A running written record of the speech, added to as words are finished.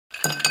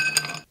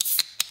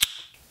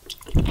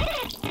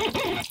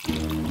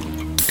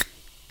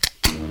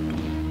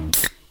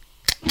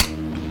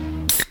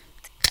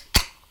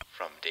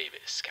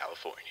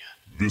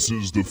This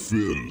is The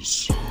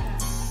Fizz.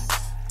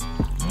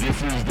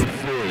 This is The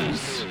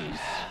Fizz.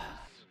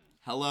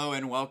 Hello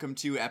and welcome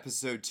to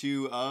episode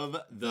 2 of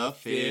The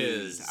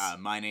Fizz.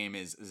 My name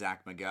is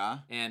Zach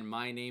McGaugh. And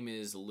my name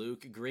is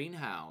Luke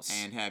Greenhouse.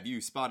 And have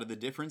you spotted the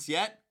difference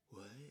yet?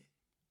 What?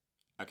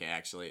 Okay,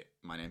 actually,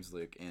 my name's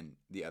Luke and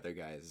the other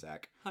guy is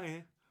Zach.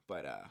 Hi.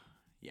 But,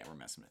 yeah, we're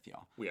messing with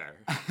y'all. We are.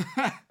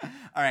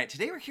 All right,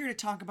 today we're here to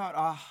talk about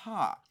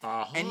AHA.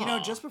 AHA. And, you know,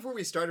 just before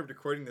we started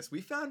recording this,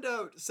 we found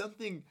out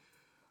something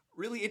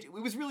really, it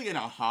was really an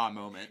aha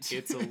moment.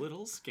 It's a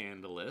little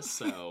scandalous,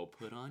 so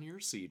put on your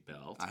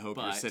seatbelt. I hope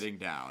you're sitting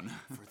down.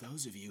 For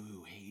those of you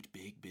who hate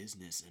big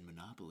business and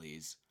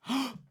monopolies,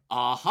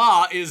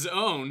 AHA is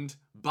owned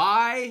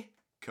by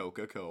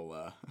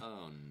Coca-Cola.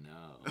 Oh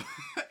no.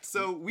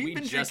 So we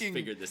just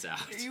figured this out.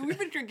 We've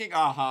been drinking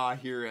AHA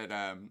here at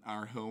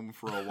our home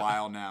for a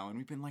while now, and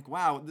we've been like,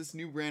 wow, this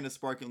new brand of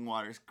sparkling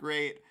water is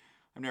great.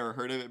 I've never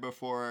heard of it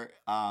before.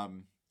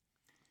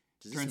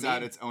 Turns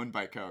out it's owned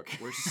by Coke.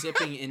 We're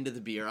sipping into the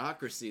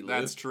bureaucracy, Luke.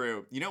 That's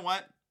true. You know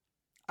what?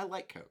 I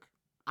like Coke.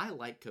 I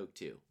like Coke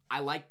too.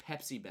 I like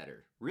Pepsi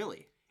better.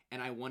 Really?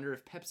 And I wonder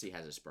if Pepsi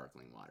has a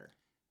sparkling water.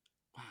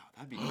 Wow,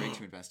 that'd be great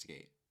to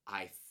investigate.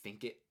 I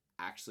think it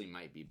actually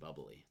might be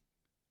bubbly.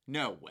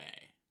 No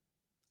way.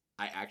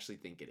 I actually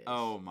think it is.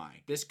 Oh my.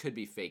 This could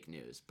be fake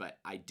news, but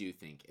I do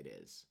think it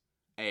is.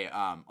 Hey,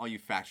 all you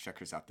fact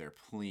checkers out there,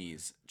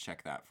 please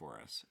check that for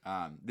us.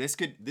 This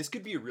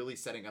could be really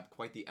setting up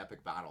quite the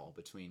epic battle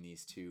between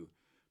these two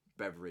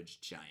beverage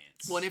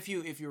giants. Well, and if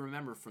you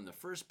remember from the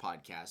first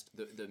podcast,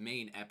 the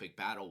main epic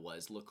battle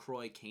was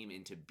LaCroix came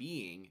into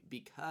being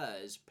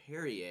because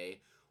Perrier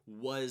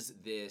was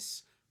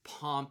this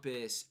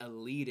pompous,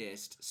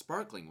 elitist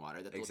sparkling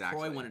water that Exactly.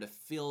 LaCroix wanted to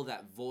fill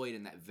that void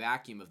and that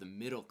vacuum of the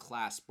middle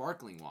class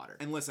sparkling water.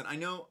 And listen, I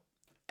know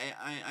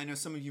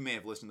some of you may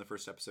have listened to the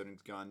first episode and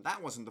gone,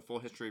 that wasn't the full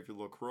history of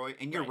LaCroix,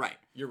 and you're right.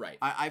 You're right.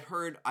 I've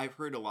heard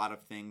a lot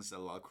of things.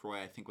 LaCroix,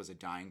 I think, was a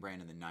dying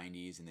brand in the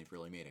 90s, and they've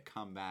really made a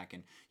comeback.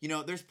 And, you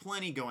know, there's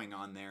plenty going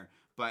on there.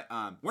 But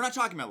we're not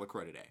talking about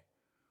LaCroix today.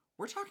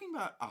 We're talking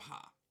about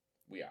AHA.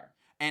 We are.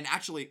 And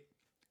actually,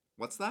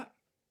 what's that?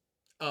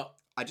 Oh.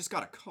 I just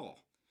got a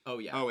call. Oh,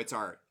 yeah. Oh, it's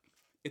our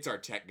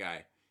tech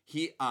guy.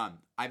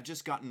 I've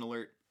just gotten an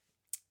alert.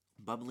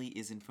 Bubbly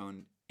is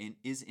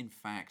in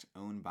fact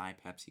owned by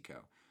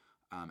PepsiCo,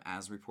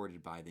 as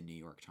reported by the New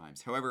York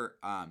Times. However,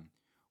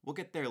 we'll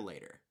get there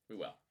later. We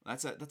will.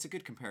 That's a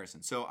good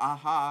comparison. So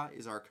AHA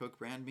is our Coke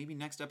brand. Maybe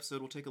next episode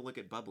we'll take a look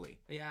at Bubbly.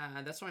 Yeah,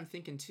 that's what I'm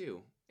thinking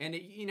too. And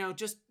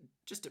just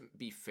to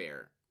be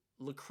fair,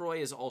 LaCroix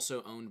is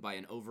also owned by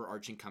an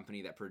overarching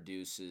company that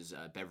produces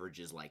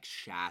beverages like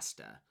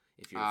Shasta,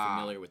 if you're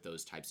familiar with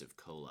those types of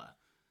cola.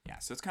 Yeah,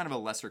 so it's kind of a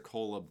lesser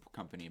cola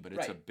company, but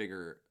it's Right.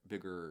 a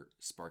bigger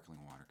sparkling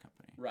water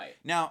company. Right.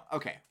 Now,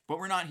 okay, but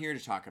we're not here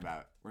to talk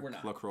about We're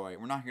not. LaCroix.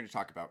 We're not here to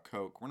talk about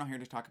Coke. We're not here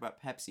to talk about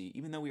Pepsi,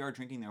 even though we are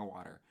drinking their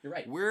water. You're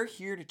right. We're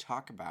here to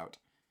talk about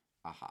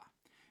AHA.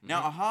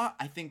 Now, AHA,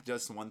 I think,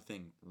 does one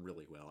thing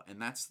really well,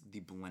 and that's the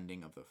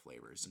blending of the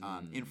flavors.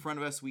 In front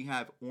of us, we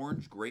have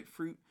orange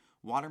grapefruit,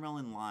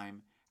 watermelon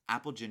lime,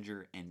 apple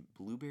ginger, and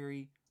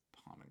blueberry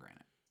pomegranate.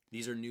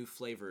 These are new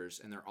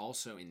flavors, and they're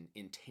also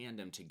in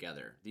tandem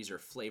together. These are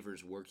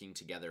flavors working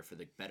together for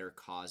the better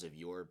cause of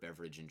your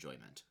beverage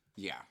enjoyment.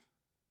 Yeah.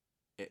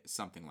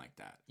 Something like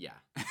that. Yeah.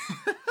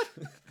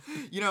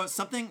 You know,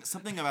 something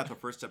about the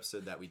first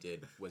episode that we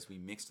did was we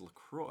mixed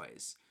LaCroix.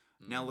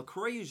 Now,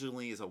 LaCroix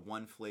usually is a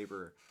one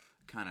flavor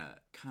kind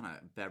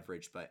of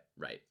beverage, but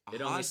Right.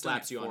 It AHA's only done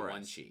slaps it you on for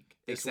one us. cheek.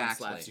 Exactly.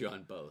 This one slaps you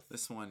on both.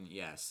 This one,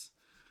 yes.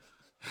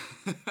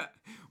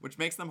 Which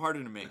makes them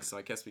harder to mix, so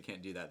I guess we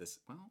can't do that.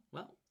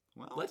 Well,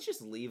 Well, let's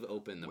just leave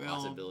open the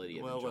possibility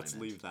of enjoyment. let's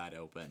leave that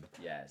open.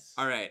 Yes.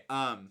 All right.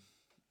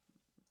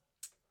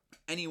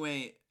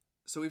 Anyway,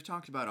 so we've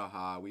talked about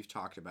AHA. We've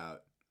talked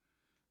about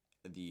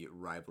the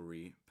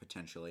rivalry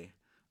potentially.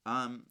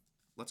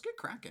 Let's get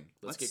cracking.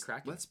 Let's get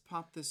cracking. Let's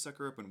pop this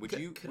sucker open.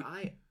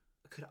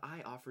 Could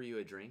I offer you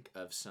a drink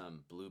of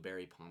some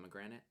blueberry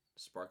pomegranate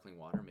sparkling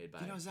water made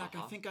by You know, Zach,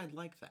 AHA? I think I'd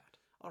like that.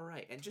 All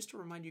right, and just to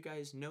remind you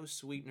guys, no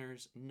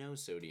sweeteners, no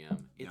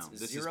sodium. It's No,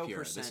 this 0% is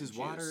pure. This is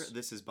water. juice.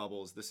 This is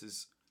bubbles. This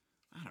is,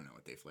 I don't know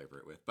what they flavor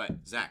it with.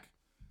 But Zach,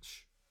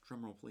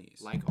 drum roll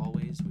please. Like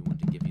always, we want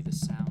to give you the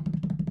sound,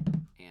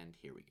 and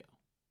here we go.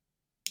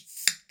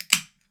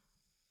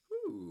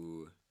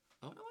 Ooh,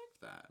 Oh. I like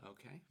that.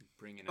 Okay,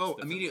 bringing us Oh,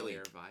 the immediately.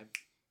 familiar vibe.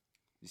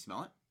 You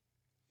smell it?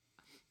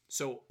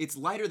 So It's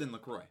lighter than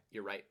LaCroix.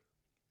 you're right,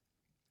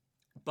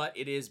 but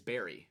it is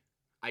berry.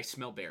 I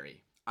smell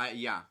berry.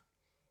 Yeah.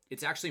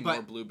 It's actually But-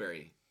 more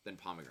blueberry than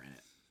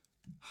pomegranate.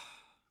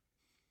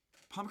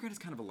 Pomegranate is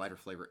kind of a lighter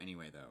flavor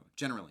anyway, though.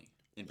 Generally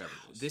in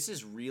beverages. This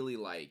is really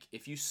like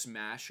if you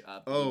smash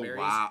up Oh, blueberries.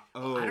 wow. I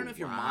don't know if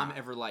your mom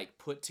ever like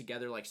put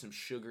together like some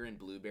sugar and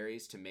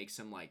blueberries to make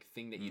some like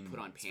thing that you put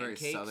on it's very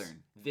pancakes.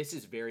 southern. This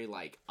is very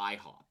like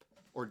IHOP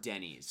or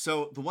Denny's.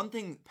 So the one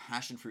thing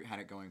passion fruit had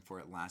it going for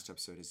it last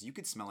episode is you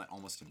could smell it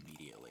almost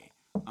immediately.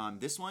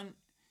 This one,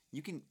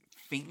 you can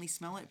faintly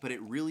smell it, but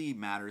it really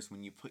matters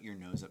when you put your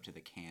nose up to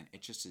the can.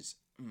 It just is.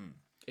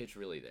 It's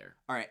really there.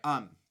 All right.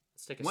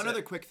 Let's take a One sip.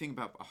 other quick thing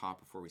about AHA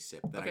before we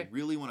sip that Okay. I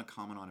really want to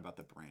comment on about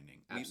the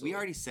branding. Absolutely. We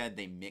already said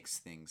they mix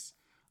things,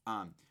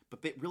 but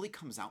it really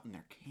comes out in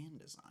their can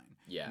design.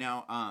 Yeah.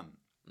 Now,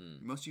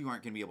 most of you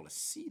aren't going to be able to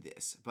see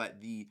this, but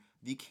the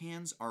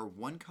cans are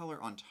one color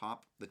on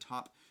top,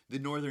 the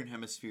northern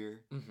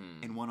hemisphere,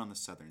 and one on the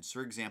southern. So,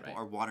 for example, Right.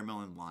 our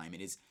watermelon lime,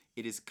 it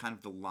is kind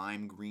of the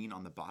lime green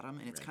on the bottom,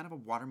 and it's Right. kind of a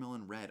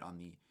watermelon red on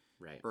the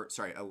Right. or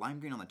sorry, a lime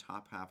green on the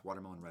top half,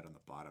 watermelon red on the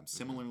bottom.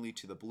 Similarly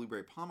to the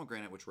blueberry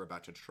pomegranate, which we're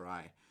about to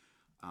try,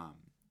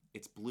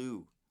 it's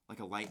blue, like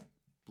a light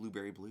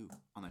blueberry blue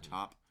on the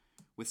top,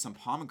 with some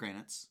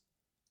pomegranates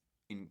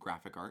in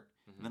graphic art,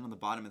 and then on the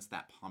bottom it's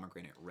that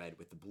pomegranate red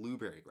with the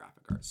blueberry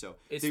graphic art. So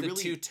It's they the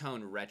really,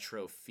 two-tone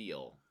retro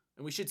feel.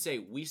 And we should say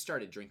we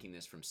started drinking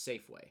this from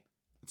Safeway.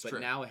 But true.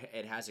 now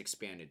it has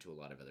expanded to a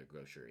lot of other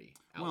grocery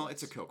outlets. well,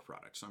 it's a Coke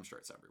product, so I'm sure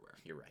it's everywhere.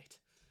 You're right.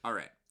 All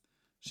right,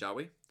 shall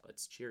we?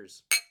 Let's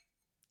cheers.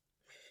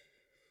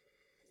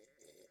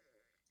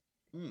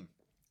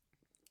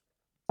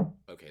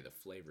 Okay, the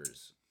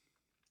flavor's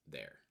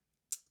there.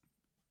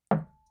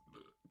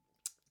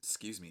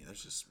 Excuse me,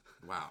 that's just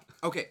wow.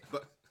 Okay,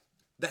 but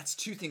that's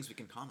two things we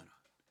can comment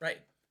on. Right.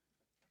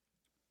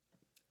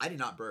 I did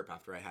not burp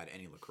after I had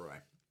any LaCroix.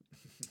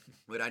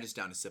 But I just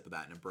downed a sip of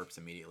that and it burps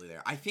immediately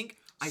there. I think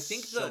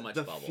So much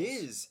the bubbles.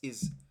 fizz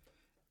is,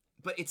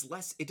 but it's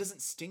less. It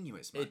doesn't sting you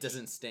as much. It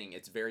doesn't sting.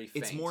 It's very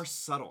faint. It's more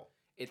subtle,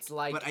 It's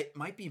like but it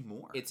might be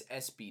more. it's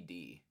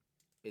SBD.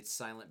 It's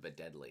silent but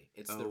deadly.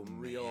 It's Oh, the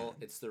real. man.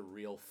 It's the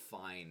real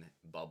fine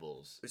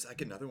bubbles. There's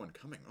like another one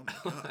coming. Oh my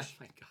Oh gosh.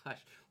 my gosh!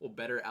 Well,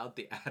 better out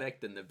the attic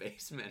than the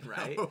basement,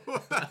 right?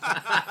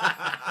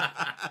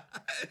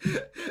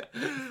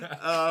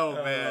 Oh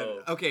man.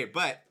 Oh. Okay,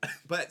 but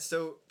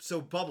so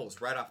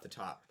bubbles right off the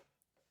top.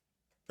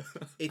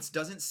 It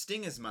doesn't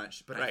sting as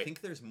much, but I Right.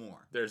 think there's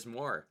more. There's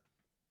more.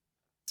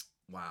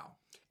 Wow.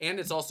 And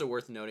it's also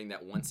worth noting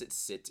that once it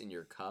sits in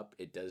your cup,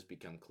 it does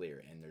become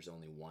clear, and there's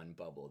only one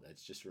bubble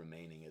that's just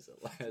remaining as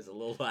a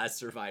little last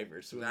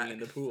survivor swimming in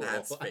the pool.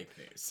 That's fake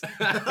news.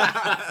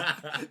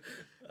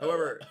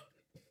 However,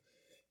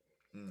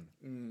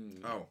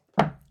 oh,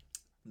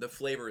 the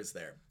flavor is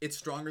there. It's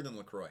stronger than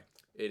LaCroix.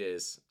 It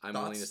is. I'm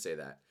willing to Thoughts? say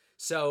that.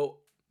 So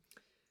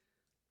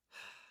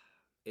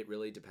it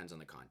really depends on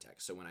the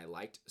context.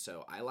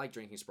 So I like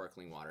drinking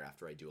sparkling water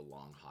after I do a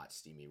long, hot,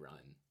 steamy run.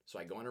 So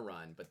I go on a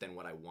run, but then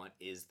what I want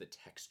is the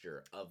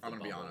texture of the I'm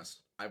gonna be bubbles. honest.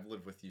 I've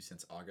lived with you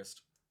since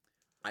August.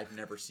 I've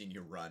never seen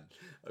you run.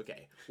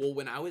 Okay. Well,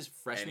 when I was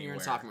freshman year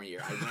and Anywhere. sophomore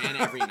year, I ran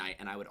every night,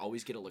 and I would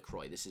always get a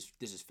LaCroix. This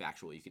is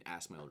factual. You can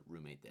ask my old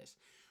roommate this.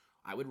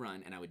 I would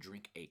run, and I would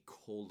drink a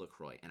cold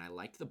LaCroix, and I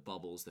liked the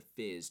bubbles, the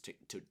fizz,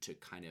 to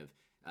kind of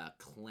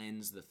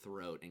cleanse the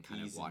throat and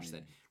kind Ease of wash in.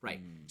 that.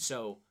 Right.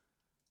 So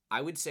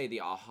I would say the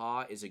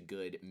AHA is a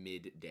good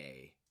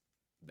midday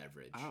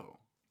beverage. Oh,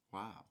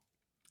 wow.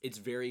 It's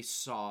very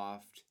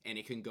soft, and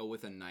it can go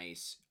with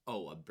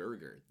a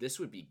burger. This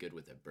would be good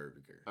with a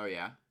burger. Oh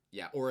yeah.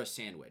 Yeah, or a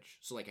sandwich.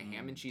 So like a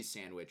ham and cheese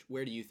sandwich.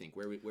 Where do you think?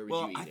 Where would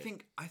Well, you eat I it?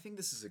 think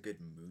this is a good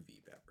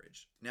movie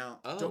beverage. Now,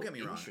 Oh, don't get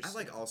me wrong. I interesting.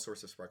 like all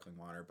sorts of sparkling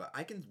water, but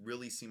I can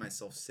really see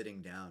myself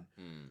sitting down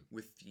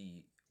with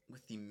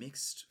the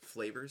mixed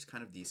flavors,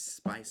 kind of the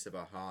spice of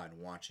AHA, and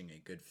watching a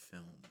good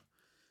film.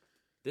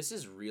 This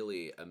is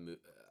really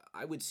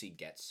I would see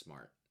Get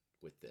Smart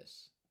with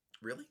this.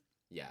 Really?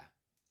 Yeah.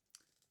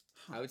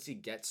 Huh. I would see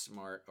Get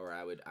Smart, or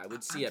I would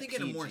see I'm a thinking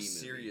PG a more movie.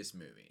 serious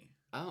movie.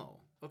 Oh,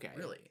 okay.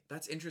 Really?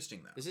 That's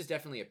interesting though. This is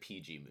definitely a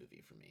PG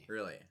movie for me.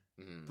 Really.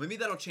 Mhm. Maybe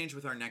that'll change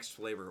with our next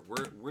flavor.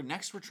 We're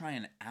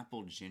trying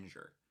apple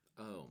ginger.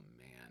 Oh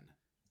man.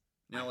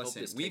 Now I hope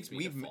listen, this takes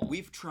me to fall.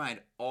 we've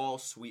tried all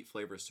sweet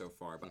flavors so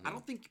far, but I Mhm.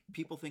 don't think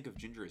people think of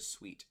ginger as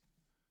sweet.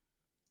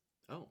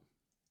 Oh.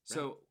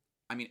 So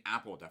I mean,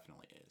 apple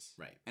definitely is.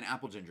 Right. And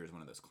apple ginger is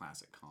one of those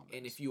classic combos.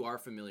 And if you are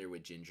familiar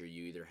with ginger,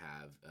 you either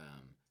have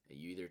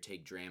you either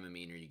take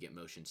Dramamine or you get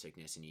motion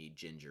sickness and you eat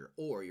ginger,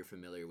 or you're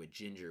familiar with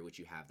ginger, which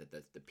you have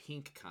the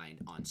pink kind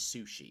on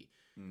sushi.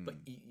 But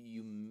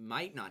you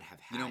might not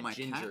have had you know, my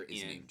ginger cat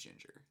is in, named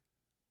Ginger.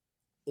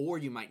 or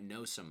you might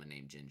know someone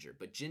named Ginger.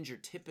 But ginger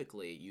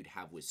typically you'd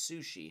have with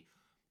sushi,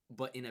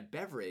 but in a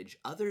beverage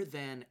other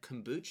than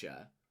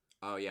kombucha,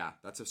 Oh yeah,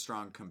 that's a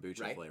strong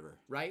kombucha Right. flavor.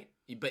 right?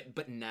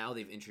 But now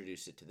they've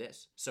introduced it to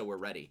this, so we're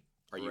ready.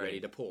 Are you ready Ready.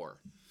 to pour?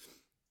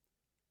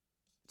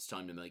 It's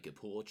time to make a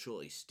poor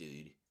choice,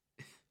 dude.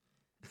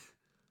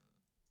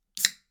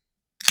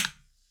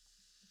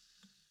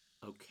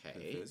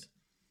 Okay. Fizz.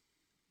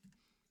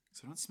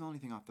 So I don't smell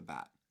anything off the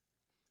bat.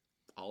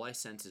 All I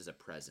sense is a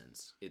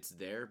presence. It's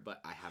there,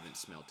 but I haven't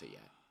smelt it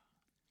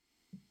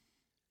yet.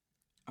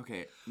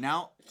 Okay,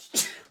 now,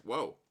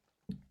 whoa.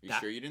 You That-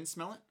 sure you didn't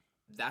smell it?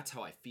 That's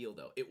how I feel,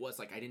 though. It was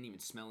like I didn't even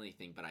smell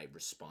anything, but I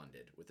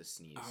responded with a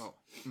sneeze. Oh.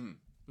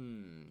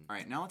 Mm, All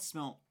right, now let's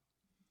smell.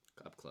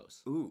 up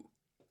close. Ooh.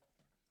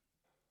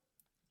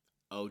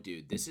 Oh,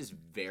 dude, this is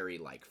very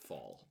like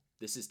fall.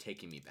 This is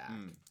taking me back.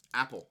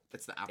 Apple.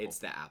 It's the apple. It's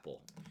the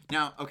apple.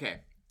 Now,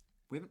 okay,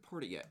 we haven't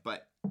poured it yet,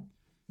 but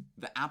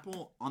the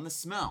apple on the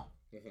smell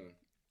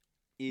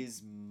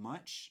is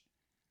much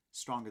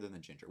stronger than the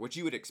ginger, which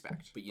you would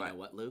expect. But you know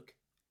what, Luke?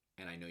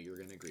 And I know you're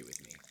going to agree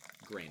with me.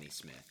 Granny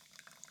Smith.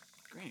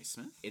 Granny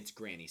Smith? It's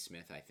Granny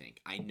Smith, I think.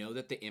 I know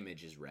that the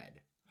image is red.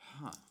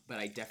 Huh. But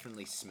I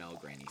definitely smell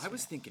Granny Smith. I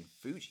was thinking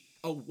Fuji.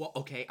 Oh, well,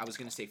 okay. I was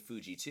going to say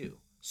Fuji, too.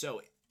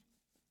 So...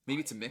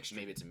 Maybe it's a mixture.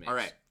 Maybe it's a mix. All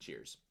right.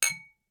 Cheers.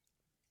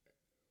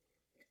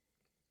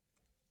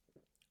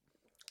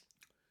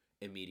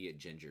 Immediate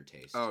ginger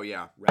taste. Oh,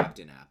 yeah. Wrapped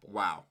in apple.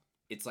 Wow.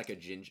 It's like a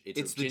ginger...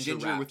 It's a the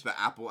ginger wrapped. with the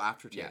apple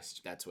aftertaste.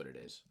 Yes, that's what it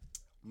is.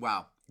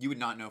 Wow. You would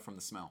not know from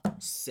the smell.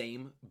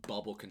 Same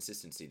bubble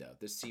consistency, though.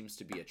 This seems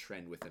to be a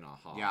trend within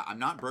AHA. Yeah, I'm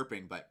not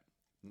burping, but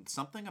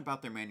something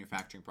about their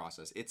manufacturing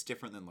process, it's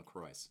different than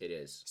LaCroix's. It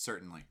is.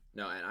 Certainly.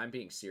 No, and I'm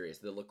being serious.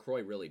 The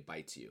LaCroix really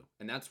bites you.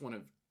 And that's one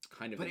of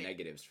kind of the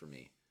negatives for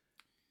me.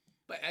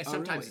 But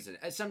sometimes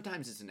really?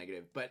 sometimes it's a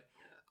negative, but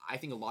I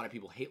think a lot of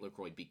people hate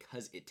LaCroix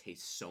because it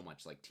tastes so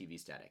much like TV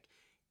static.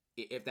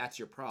 If that's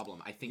your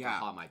problem, I think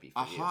AHA might be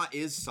for you. AHA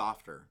is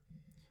softer,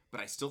 but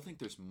I still think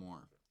there's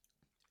more.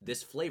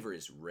 This flavor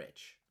is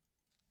rich.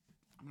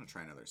 I'm gonna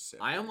try another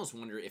sip. I almost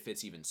wonder if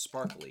it's even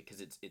sparkly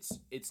because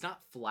it's not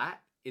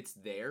flat. It's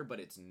there, but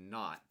it's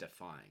not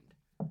defined.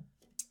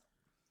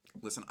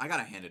 Listen, I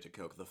gotta hand it to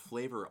Coke. The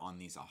flavor on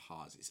these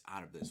AHAs is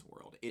out of this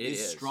world. It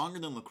is stronger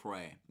than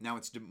LaCroix. Now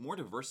it's more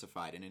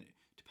diversified, and it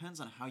depends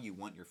on how you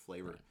want your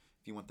flavor. Right.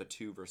 If you want the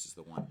 2 versus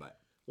the 1, but.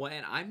 Well,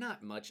 and I'm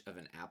not much of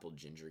an apple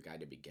ginger guy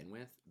to begin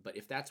with, but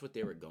if that's what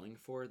they were going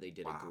for, they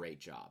did a great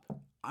job.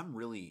 I'm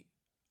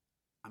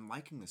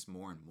liking this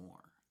more and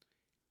more.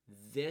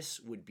 This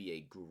would be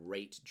a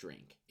great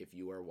drink if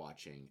you are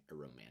watching a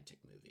romantic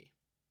movie.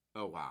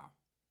 Oh, wow.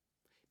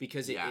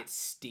 Because it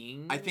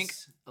stings, I think,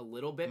 a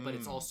little bit, but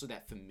it's also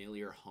that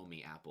familiar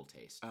homey apple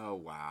taste. Oh,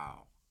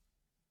 wow.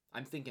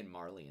 I'm thinking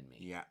Marley and Me.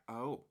 Yeah.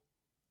 Oh.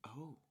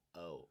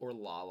 Or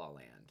La La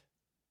Land.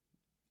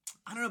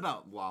 I don't know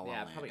about La La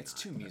Land. Probably it's not.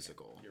 too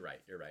musical. Okay.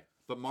 You're right.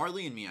 But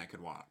Marley and Me I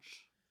could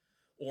watch.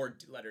 Or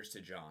Letters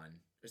to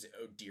John. Is it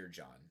Dear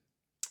John?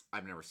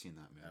 I've never seen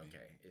that movie.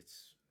 Okay,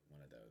 it's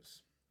one of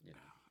those, you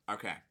know.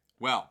 Okay.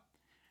 Well,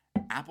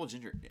 apple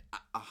ginger.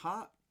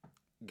 AHA,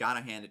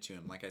 gotta hand it to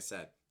him. Like I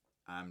said,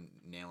 I'm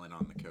nailing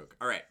on the Coke.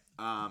 All right.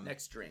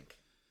 Next drink,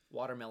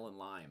 watermelon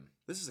lime.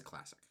 This is a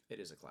classic. It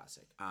is a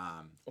classic.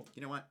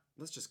 You know what?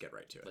 Let's just get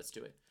right to it. Let's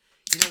do it.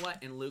 You know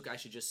what? And Luke, I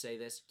should just say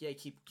this. Yeah,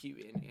 keep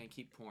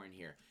pouring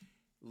here.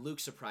 Luke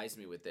surprised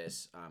me with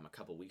this a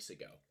couple weeks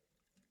ago.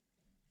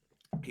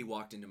 He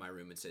walked into my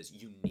room and says,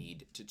 "You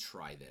need to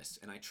try this."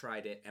 And I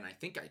tried it, and I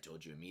think I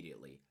told you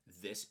immediately,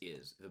 this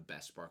is the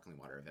best sparkling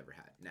water I've ever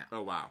had. Now,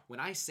 oh wow. When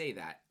I say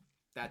that,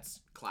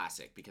 that's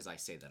classic because I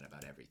say that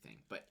about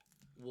everything. But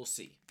we'll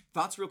see.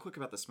 Thoughts real quick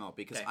about the smell,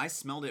 because I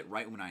smelled it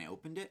right when I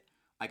opened it.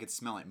 I could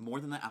smell it more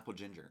than the apple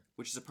ginger,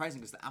 which is surprising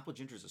because the apple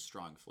ginger is a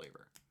strong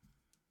flavor.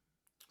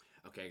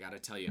 Okay, I gotta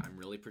tell you, I'm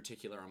really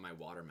particular on my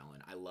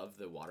watermelon. I love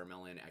the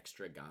watermelon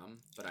extra gum,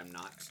 but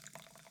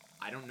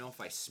I don't know if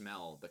I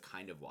smell the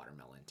kind of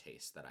watermelon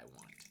taste that I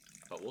want.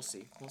 But we'll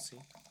see.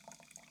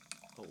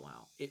 Oh,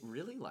 wow. It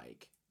really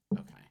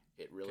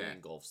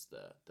engulfs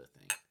the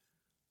thing.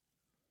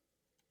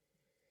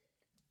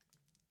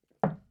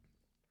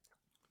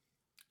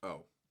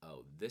 Oh,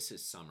 this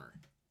is summer.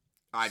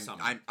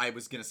 I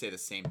was going to say the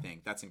same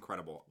thing. That's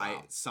incredible.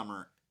 Wow.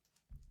 Summer,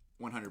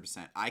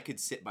 100%. I could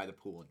sit by the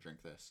pool and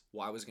drink this.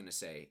 Well, I was going to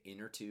say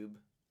inner tube,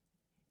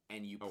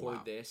 and you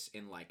poured this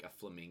in like a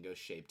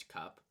flamingo-shaped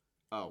cup.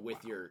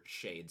 With your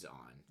shades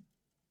on.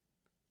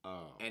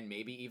 Oh. And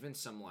maybe even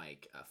some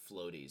like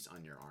floaties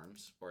on your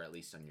arms, or at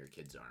least on your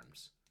kids'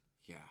 arms.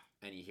 Yeah.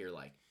 And you hear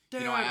like,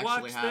 Dad, I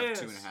actually have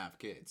 2.5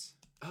 kids.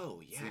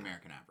 Oh, yeah. It's the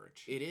American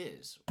average. It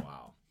is.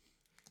 Wow.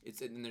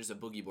 And there's a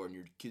boogie board and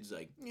your kid's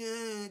like,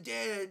 yeah,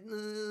 Dad,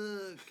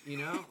 look. You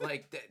know?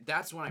 Like,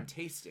 that's what I'm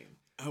tasting.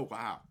 Oh,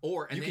 wow.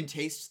 And you can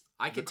taste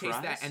I can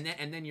taste that, and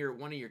then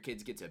one of your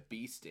kids gets a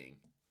bee sting.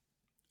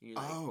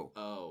 Like,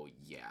 oh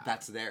yeah.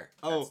 That's there.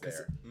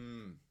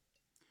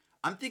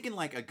 I'm thinking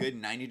like a good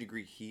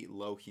 90-degree heat,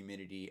 low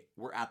humidity.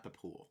 We're at the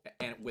pool.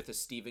 And with a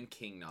Stephen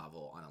King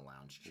novel on a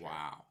lounge chair.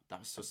 Wow. That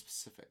was so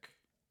specific.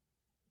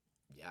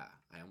 Yeah.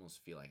 I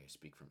almost feel like I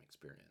speak from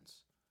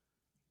experience.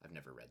 I've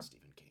never read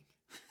Stephen King.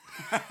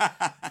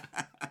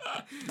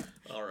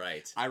 All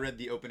right. I read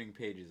the opening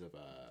pages of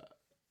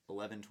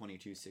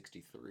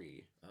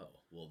 11/22/63. Oh,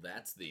 well,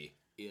 that's the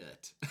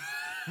it.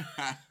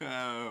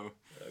 Oh,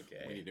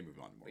 okay. We need to move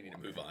on. We need to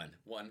move on.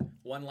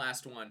 One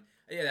last one.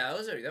 Yeah,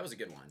 that was a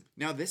good one.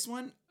 Now this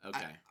one,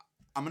 okay.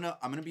 I'm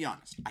gonna be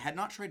honest. I had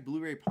not tried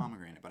blueberry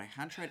pomegranate, but I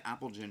had tried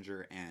apple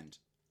ginger and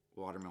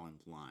watermelon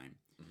lime.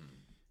 Mm-hmm.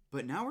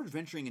 But now we're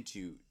venturing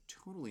into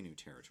totally new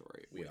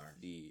territory.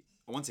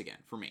 Once again,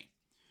 for me,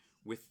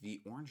 with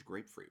the orange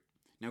grapefruit.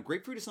 Now,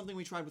 grapefruit is something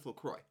we tried with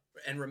LaCroix.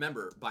 And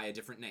remember, by a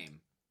different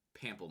name,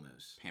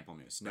 Pamplemousse.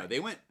 Pamplemousse. No,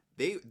 right.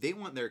 They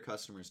want their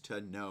customers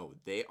to know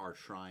they are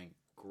trying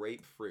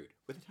grapefruit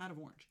with a tad of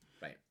orange.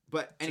 Right.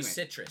 But So anyway,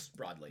 citrus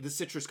broadly. the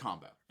citrus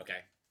combo. Okay.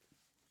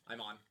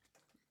 I'm on.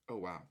 Oh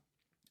wow,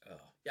 Oh.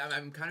 Yeah,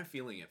 I'm kind of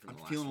feeling it from I'm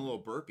the last feeling a one.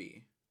 little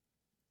burpy.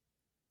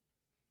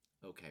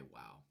 Okay,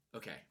 wow.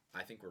 Okay,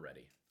 I think we're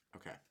ready.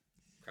 Okay,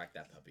 Crack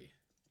that puppy.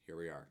 here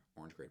we are.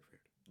 Orange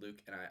grapefruit.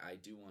 Luke, and I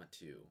do want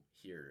to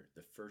hear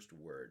the first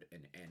word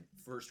and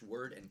first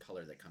word and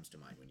color that comes to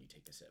mind when you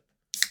take a sip.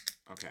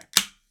 Okay.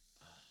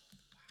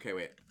 Okay,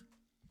 wait.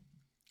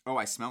 Oh,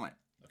 I smell it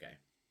Okay.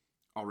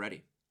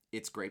 already.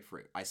 It's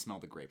grapefruit. I smell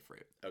the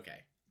grapefruit.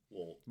 Okay.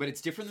 Well. But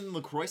it's different than the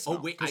LaCroix smell.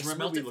 Oh wait, 'Cause I remember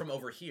smelled we it from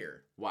over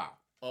here. Wow.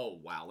 Oh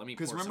wow, let me pour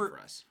 'Cause some remember- for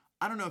us.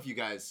 I don't know if you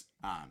guys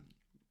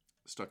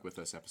stuck with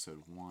us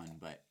episode 1,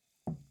 but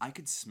I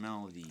could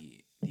smell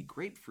the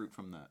grapefruit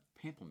from the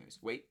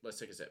pamplemousse. Wait, Let's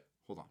take a sip.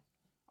 hold on.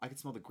 I could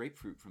smell the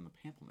grapefruit from the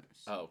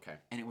pamplemousse. Oh, okay.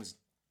 And it was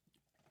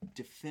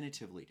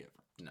definitively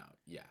different. No,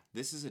 yeah.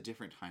 This is a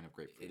different kind of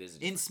grapefruit. It is a in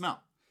different-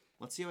 smell.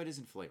 Let's see how it is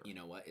in flavor. You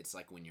know what? It's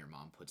like when your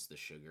mom puts the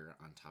sugar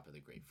on top of the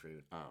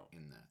grapefruit. Oh.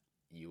 In the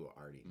you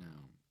already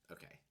know.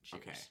 Okay.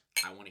 Cheers. Okay.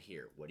 I want to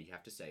hear. What do you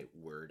have to say?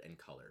 Word and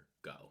color.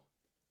 Go.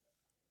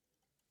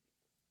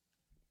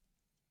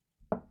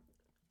 Oh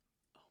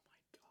my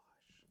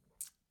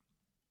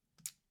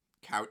gosh.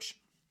 Couch.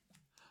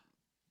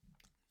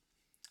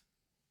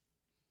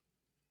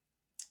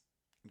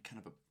 Kind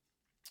of a.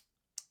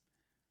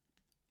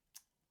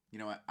 You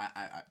know what?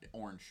 I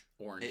orange.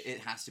 Orange. It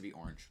has to be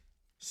orange.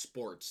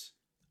 Sports.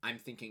 I'm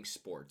thinking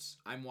sports.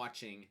 I'm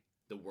watching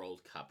the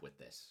World Cup with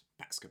this.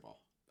 Basketball.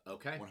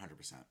 Okay.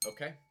 100%.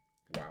 Okay.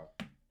 Wow.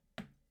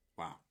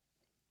 Wow.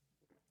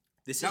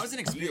 This That is was an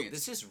real- experience.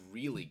 This is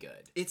really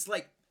good. It's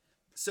like,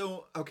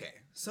 so, okay.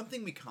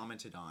 Something we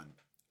commented on.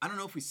 I don't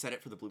know if we said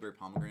it for the blueberry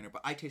pomegranate,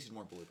 but I tasted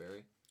more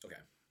blueberry. Okay.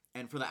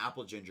 And for the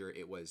apple ginger,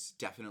 it was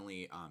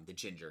definitely the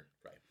ginger.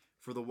 Right.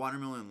 For the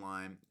watermelon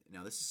lime,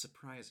 now this is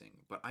surprising,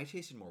 but I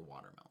tasted more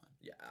watermelon.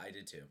 Yeah, I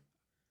did too.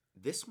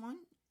 This one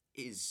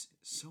is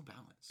so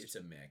balanced. It's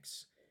a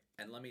mix.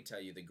 And let me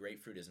tell you, the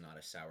grapefruit is not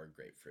a sour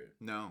grapefruit.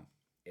 No.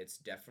 It's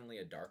definitely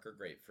a darker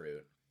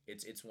grapefruit.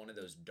 It's one of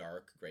those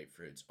dark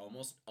grapefruits,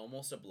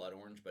 almost a blood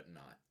orange, but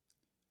not.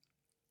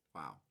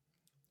 Wow.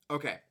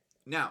 Okay.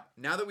 Now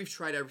that we've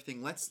tried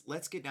everything, let's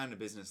get down to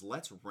business.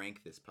 Let's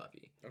rank this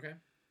puppy. Okay.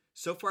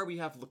 So far, we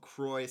have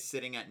LaCroix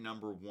sitting at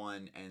number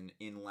 1, and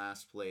in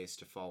last place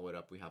to follow it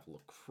up, we have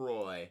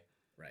LaCroix.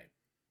 Right.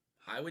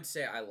 I would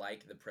say I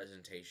like the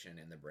presentation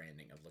and the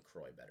branding of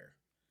LaCroix better.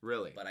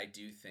 Really? But I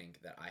do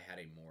think that I had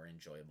a more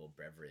enjoyable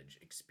beverage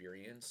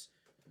experience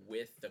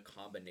with the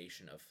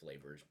combination of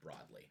flavors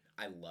broadly.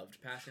 I loved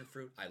passion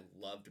fruit. I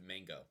loved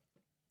mango.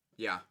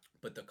 Yeah.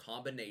 But the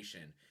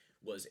combination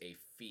was a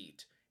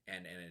feat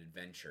and an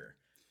adventure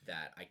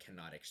that I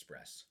cannot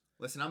express.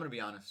 Listen, I'm going to be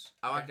honest.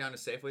 I walked down to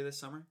Safeway this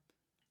summer.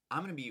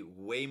 I'm going to be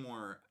way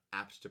more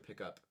apt to pick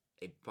up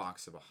a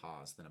box of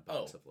Aha's than a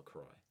box of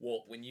LaCroix.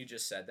 Well, when you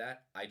just said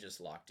that, I just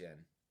locked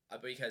in.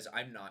 Because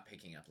I'm not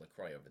picking up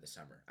LaCroix over the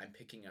summer. I'm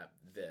picking up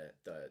the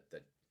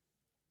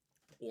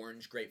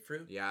orange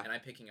grapefruit. Yeah. And I'm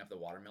picking up the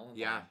watermelon.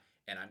 Yeah. lime,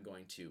 and I'm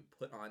going to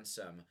put on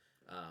some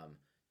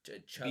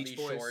chubby Beach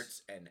Boys.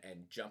 shorts and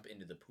jump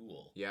into the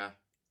pool. Yeah.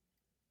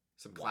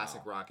 Some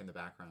classic rock in the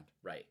background.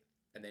 Right.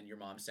 And then your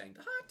mom's saying, the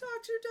hot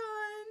dogs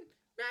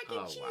are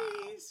done. Mac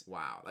and cheese.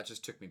 Wow. That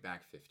just took me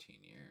back 15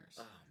 years.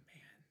 Oh,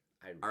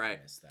 man. I really All right.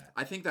 miss that.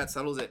 I think that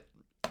settles it.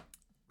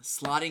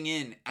 Slotting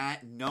in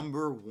at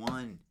number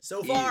 1.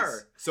 So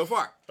far.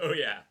 Oh,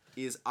 yeah.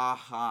 Is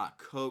Aha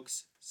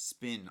Coke's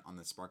spin on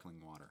the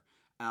sparkling water.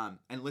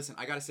 And listen,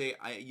 I gotta say,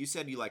 you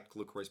said you liked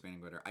LaCroix's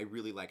branding better. I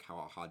really like how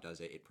Aha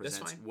does it. It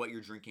presents fine. what you're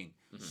drinking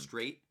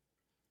straight,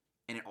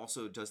 and it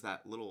also does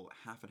that little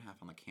half and half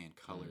on the can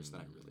colors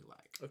that I really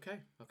like. Okay.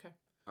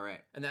 All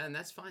right. And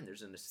that's fine.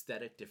 There's an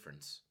aesthetic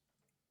difference.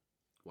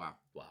 Wow.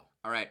 Wow.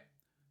 All right.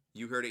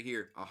 You heard it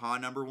here. Aha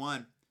number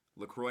 1,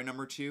 LaCroix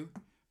number 2.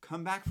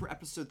 Come back for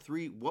episode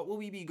 3. What will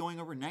we be going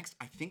over next?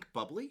 I think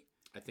bubbly.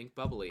 I think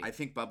bubbly. I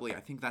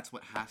think that's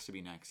what has to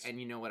be next. And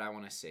you know what? I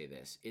want to say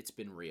this. It's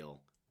been real.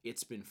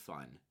 It's been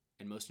fun.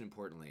 And most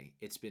importantly,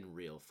 it's been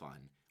real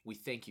fun. We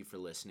thank you for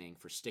listening,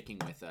 for sticking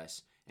with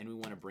us, and we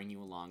want to bring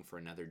you along for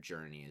another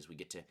journey as we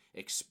get to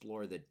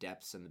explore the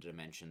depths and the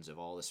dimensions of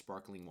all the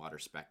sparkling water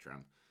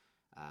spectrum.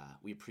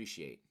 We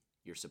appreciate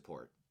your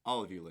support.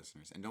 All of you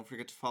listeners. And don't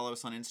forget to follow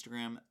us on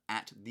Instagram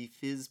at The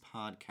Fizz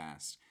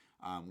Podcast,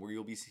 where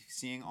you'll be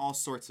seeing all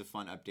sorts of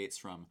fun updates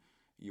from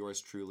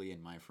yours truly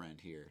and my friend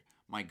here,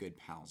 my good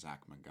pal,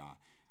 Zach McGaw.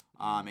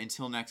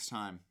 Until next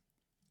time,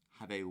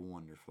 have a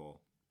wonderful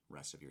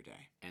rest of your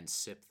day. And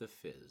sip the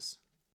fizz.